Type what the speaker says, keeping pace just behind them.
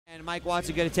And Mike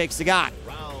Watson going to take Sagat.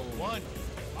 Round one,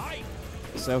 fight.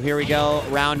 So here we go,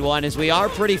 round one, as we are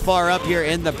pretty far up here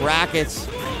in the brackets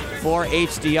for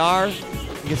HDR.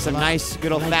 Get some nice,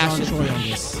 good old-fashioned. Choi on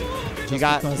this.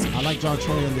 I like John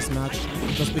Choi in this match,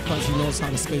 just because he knows how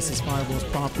to space his fireballs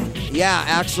properly. Yeah,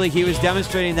 actually, he was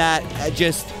demonstrating that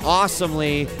just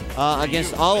awesomely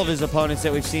against all of his opponents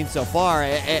that we've seen so far.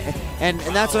 And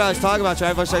that's what I was talking about, Choi.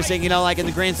 I was saying, you know, like in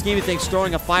the grand scheme of things,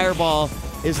 throwing a fireball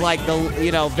is like the,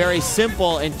 you know, very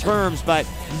simple in terms, but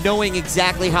knowing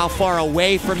exactly how far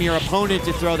away from your opponent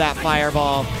to throw that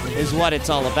fireball is what it's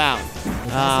all about.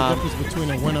 That's the difference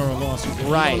between a winner or a loss. If you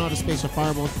don't know how to space your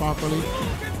fireballs properly,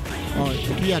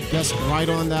 if he had guessed right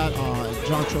on that,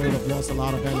 John Choi would have lost a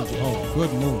lot of energy. Oh,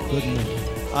 good move, good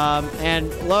move.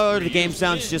 And lower the game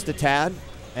sounds just a tad,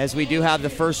 as we do have the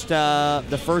first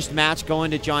match going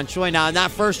to John Choi. Now, in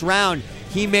that first round,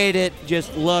 he made it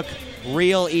just look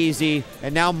real easy,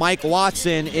 and now Mike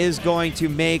Watson is going to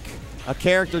make a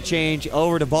character change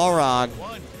over to Balrog,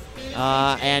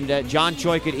 and John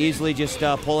Choi could easily just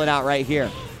pull it out right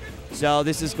here. So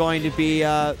this is going to be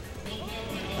an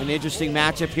interesting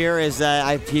matchup here, as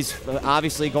he's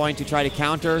obviously going to try to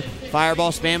counter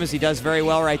fireball spam, as he does very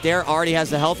well right there. Already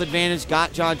has the health advantage,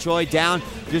 got John Choi down,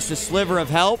 just a sliver of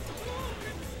help.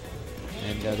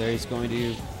 And there he's going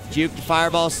to juke the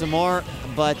fireball some more,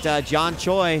 but John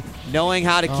Choi, knowing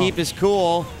how to keep his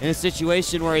cool in a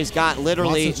situation where he's got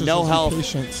literally no health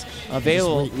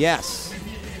available. Yes.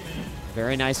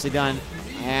 Very nicely done.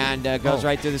 And goes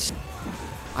right through the...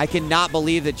 I cannot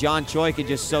believe that John Choi could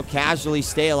just so casually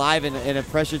stay alive in a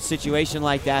pressured situation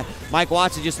like that. Mike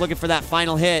Watson just looking for that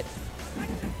final hit.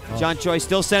 John Choi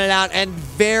still sent it out, and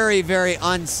very, very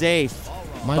unsafe.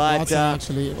 Mike Watson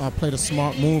actually played a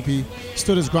smart move. He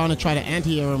stood his ground and tried to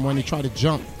anti-air him when he tried to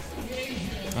jump.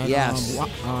 And, yes.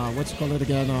 What's it called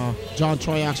again? John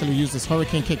Choi actually used his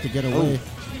hurricane kick to get away.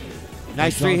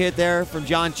 Nice three hit there from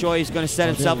John Choi. He's going to set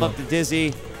himself up to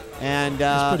dizzy. And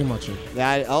that's pretty much it.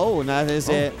 That is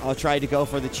it. I'll try to go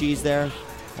for the cheese there.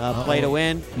 Play to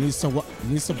win. Needs to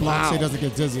block so he doesn't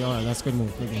get dizzy. All right, that's a good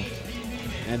move. Good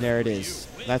move. And there it is.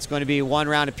 That's going to be one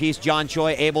round apiece. John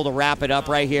Choi able to wrap it up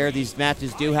right here. These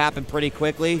matches do happen pretty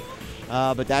quickly,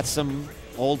 but that's some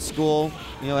old school,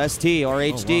 you know, ST or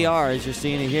HDR as you're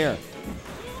seeing it here.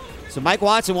 So Mike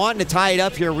Watson wanting to tie it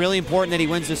up here. Really important that he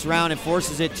wins this round and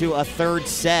forces it to a third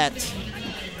set.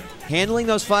 Handling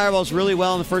those fireballs really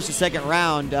well in the first and second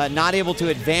round. Not able to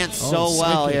advance so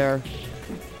well here.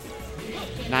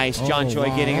 Nice, John Choi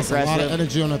getting aggressive. A lot of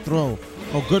energy on the throw.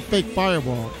 Oh, good fake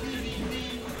fireball.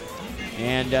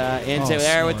 And into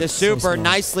there with the super.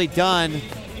 Nicely done.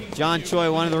 John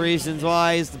Choi, one of the reasons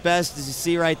why he's the best, as you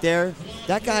see right there.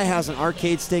 That guy has an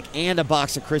arcade stick and a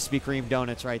box of Krispy Kreme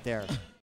donuts right there.